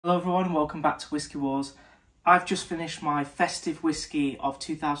Hello everyone, welcome back to Whisky Wars. I've just finished my festive whiskey of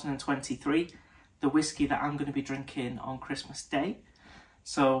 2023, the whiskey that I'm going to be drinking on Christmas Day.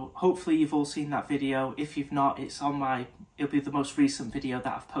 So hopefully you've all seen that video. If you've not, it'll be the most recent video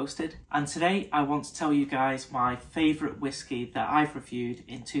that I've posted. And today I want to tell you guys my favourite whiskey that I've reviewed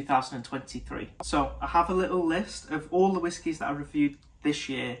in 2023. So I have a little list of all the whiskies that I reviewed this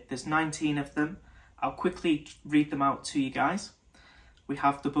year. There's 19 of them. I'll quickly read them out to you guys. We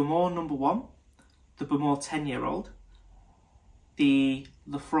have the Bowmore No. 1, the Bowmore 10-year-old, the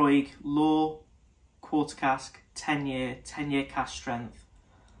Laphroaig Law Quarter Cask 10-year cask strength,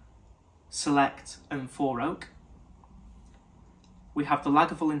 Select and 4 Oak. We have the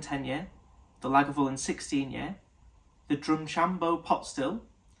Lagavulin 10-year, the Lagavulin 16-year, the Drumshanbo Pot Still,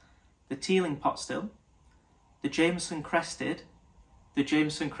 the Teeling Pot Still, the Jameson Crested, the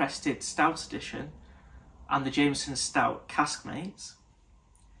Jameson Crested Stout Edition, and the Jameson Stout Caskmates,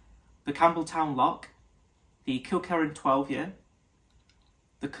 the Campbelltown Lock, the Kilkerran 12-year,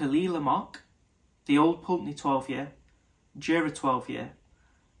 the Kalila Mock, the Old Pulteney 12-year, Jura 12-year,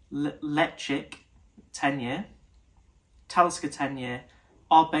 Letchik 10-year, Talisker 10-year,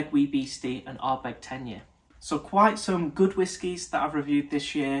 Ardbeg Wee Beastie and Ardbeg 10-year. So quite some good whiskies that I've reviewed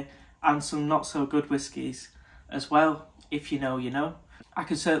this year and some not so good whiskies as well. If you know, you know. I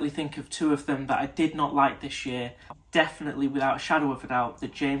can certainly think of two of them that I did not like this year. Definitely, without a shadow of a doubt, the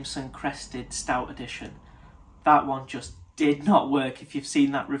Jameson Crested Stout Edition. That one just did not work. If you've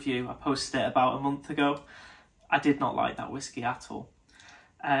seen that review, I posted it about a month ago. I did not like that whiskey at all.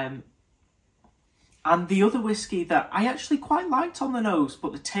 And the other whiskey that I actually quite liked on the nose,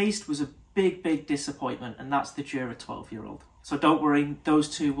 but the taste was a big disappointment, and that's the Jura 12-year-old. So don't worry, those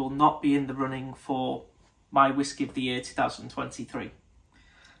two will not be in the running for my Whisky of the Year 2023.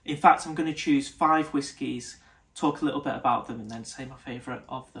 In fact, I'm going to choose 5 whiskies, talk a little bit about them, and then say my favourite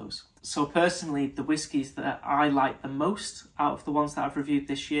of those. So personally, the whiskies that I like the most out of the ones that I've reviewed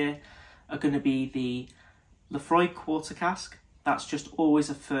this year are going to be the Laphroaig Quarter Cask. That's just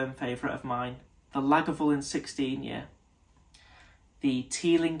always a firm favourite of mine. The Lagavulin 16-year, the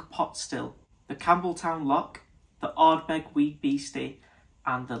Teeling Pot Still, the Campbelltown Lock, the Ardbeg Wee Beastie,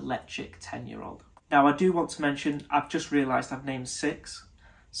 and the Letchik 10-year-old. Now I do want to mention, I've just realised I've named 6.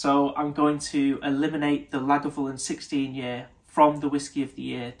 So I'm going to eliminate the Lagavulin 16-year from the Whisky of the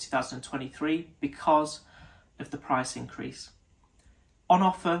Year 2023 because of the price increase. On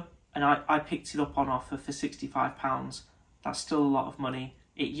offer, and I picked it up on offer for £65, that's still a lot of money.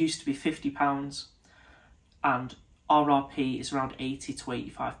 It used to be £50 and RRP is around £80 to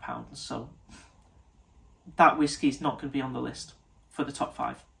 £85. So that whiskey is not going to be on the list for the top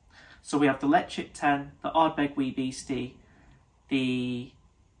 5. So we have the Letchik 10, the Ardbeg Wee Beastie, the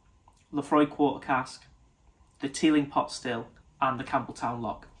Laphroaig Quarter Cask, the Teeling Pot Still, and the Campbelltown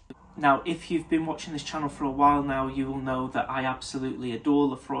Lock. Now, if you've been watching this channel for a while now, you will know that I absolutely adore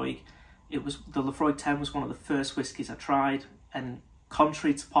Laphroaig. The Laphroaig 10 was one of the first whiskies I tried, and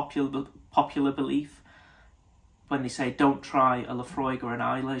contrary to popular belief, when they say don't try a Laphroaig or an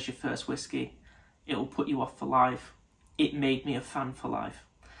Islay as your first whiskey, it will put you off for life. It made me a fan for life.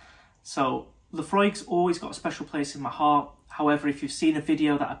 So Laphroaig's always got a special place in my heart. However, if you've seen a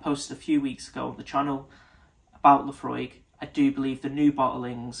video that I posted a few weeks ago on the channel about Laphroaig, I do believe the new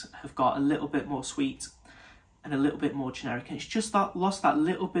bottlings have got a little bit more sweet and a little bit more generic. And it's just lost that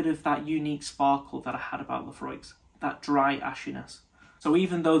little bit of that unique sparkle that I had about Laphroaig's, that dry ashiness. So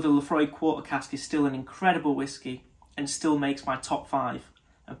even though the Laphroaig Quarter Cask is still an incredible whiskey and still makes my top 5,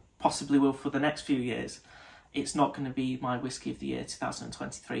 and possibly will for the next few years, it's not going to be my Whisky of the Year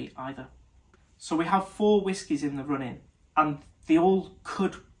 2023 either. So we have 4 whiskies in the running, and they all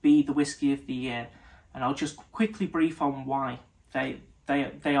could be the Whisky of the Year, and I'll just quickly brief on why they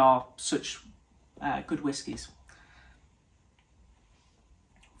are such good whiskies.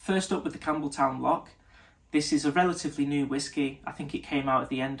 First up with the Campbelltown Lock. This is a relatively new whiskey. I think it came out at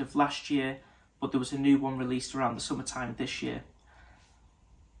the end of last year, but there was a new one released around the summertime this year.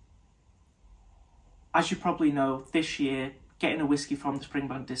 As you probably know, this year, getting a whiskey from the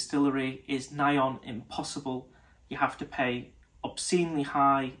Springbank distillery is nigh on impossible. You have to pay obscenely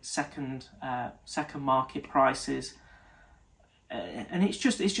high second market prices, and it's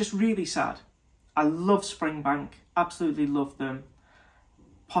just really sad. I love Springbank, absolutely love them.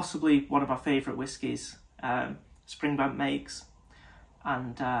 Possibly one of my favourite whiskies Springbank makes,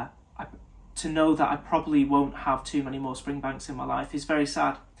 and to know that I probably won't have too many more Springbanks in my life is very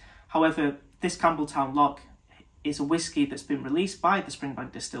sad. However, this Campbelltown Lock is a whiskey that's been released by the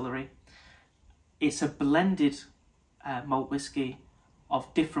Springbank distillery. It's a blended malt whiskey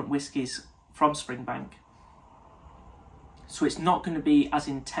of different whiskies from Springbank. So it's not going to be as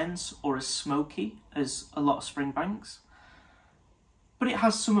intense or as smoky as a lot of springbanks, but it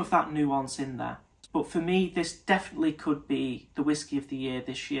has some of that nuance in there. But for me, this definitely could be the whiskey of the year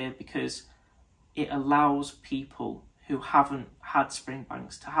this year, because it allows people who haven't had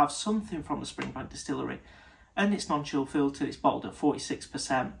springbanks to have something from the Springbank distillery. And it's non-chill filtered, it's bottled at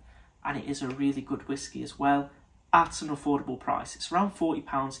 46%, and it is a really good whiskey as well, at an affordable price. It's around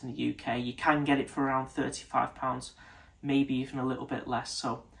 £40 in the UK. You can get it for around £35, maybe even a little bit less.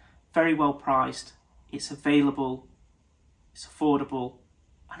 So very well priced, it's available, it's affordable,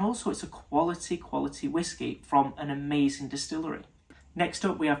 and also it's a quality whiskey from an amazing distillery. Next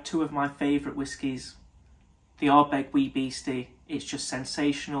up, we have two of my favourite whiskies. The Ardbeg Wee Beastie, it's just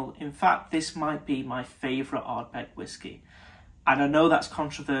sensational. In fact, this might be my favourite Ardbeg whiskey. And I know that's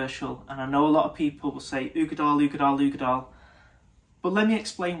controversial, and I know a lot of people will say Uigeadail, Uigeadail, Uigeadail. But let me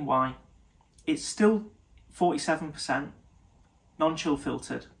explain why. It's still 47%, non-chill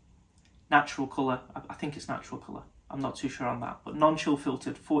filtered, natural colour. I think it's natural colour. I'm not too sure on that. But non-chill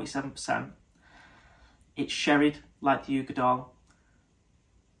filtered, 47%. It's sherried like the Uigeadail.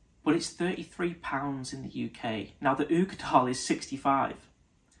 But it's £33 in the UK. Now the Uigeadail is 65.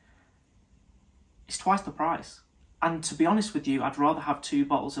 It's twice the price. And to be honest with you, I'd rather have 2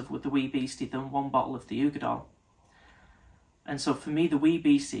 bottles of the Wee Beastie than 1 bottle of the Uigeadail. And so for me, the Wee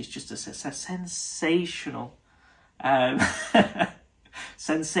Beastie is just a sensational,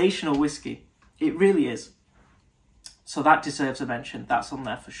 sensational whiskey. It really is. So that deserves a mention. That's on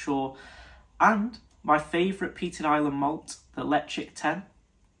there for sure. And my favourite peated island malt, the Letchik 10.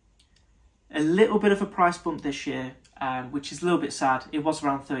 A little bit of a price bump this year, which is a little bit sad. It was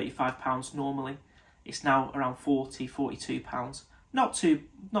around £35 normally. It's now around £40, £42. Not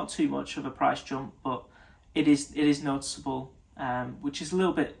too much of a price jump, but it is noticeable, which is a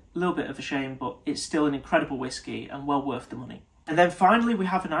little bit of a shame, but it's still an incredible whiskey and well worth the money. And then finally, we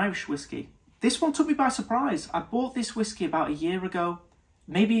have an Irish whiskey. This one took me by surprise. I bought this whiskey about a year ago,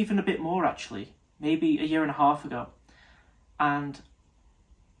 maybe even a bit more actually, maybe a year and a half ago. And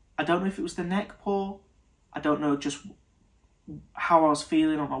I don't know if it was the neck pour, I don't know just how I was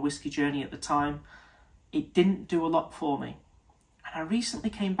feeling on my whiskey journey at the time. It didn't do a lot for me. And I recently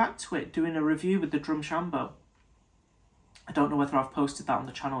came back to it doing a review with the Drumshambo. I don't know whether I've posted that on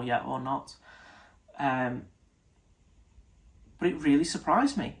the channel yet or not. But it really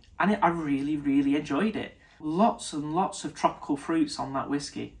surprised me. And I really enjoyed it. Lots and lots of tropical fruits on that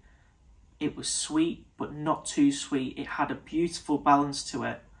whiskey. It was sweet, but not too sweet. It had a beautiful balance to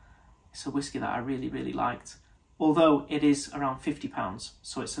it. It's a whiskey that I really liked. Although it is around £50,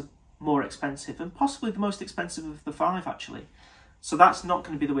 so it's more expensive, and possibly the most expensive of the 5 actually. So that's not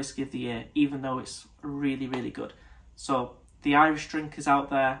going to be the whiskey of the year, even though it's really good. So the Irish drinkers out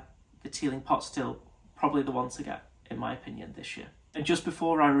there, the Teeling Pot Still, probably the one to get, in my opinion, this year. And just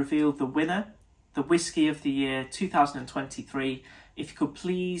before I reveal the winner, the Whiskey of the Year 2023, if you could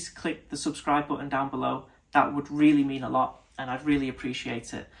please click the subscribe button down below, that would really mean a lot, and I'd really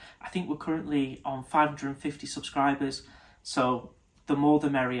appreciate it. I think we're currently on 550 subscribers, so the more the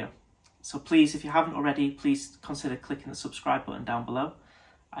merrier. So please, if you haven't already, please consider clicking the subscribe button down below.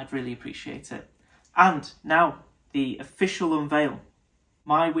 I'd really appreciate it. And now, the official unveil.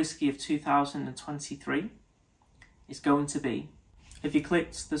 My whiskey of 2023 is going to be, if you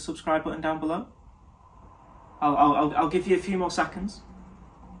clicked the subscribe button down below, I'll give you a few more seconds.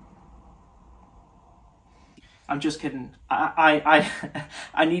 I'm just kidding.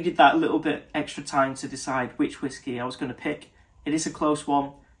 I needed that little bit extra time to decide which whiskey I was going to pick. It is a close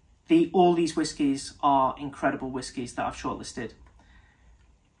one. All these whiskies are incredible whiskies that I've shortlisted.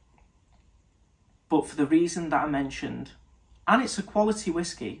 But for the reason that I mentioned, and it's a quality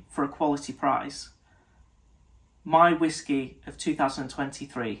whiskey for a quality price, my whiskey of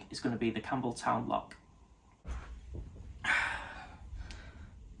 2023 is going to be the Campbelltown Lock.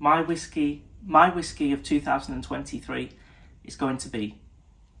 My whiskey of 2023 is going to be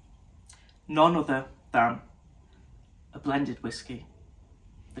none other than a blended whiskey,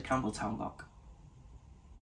 the Campbelltown Lock.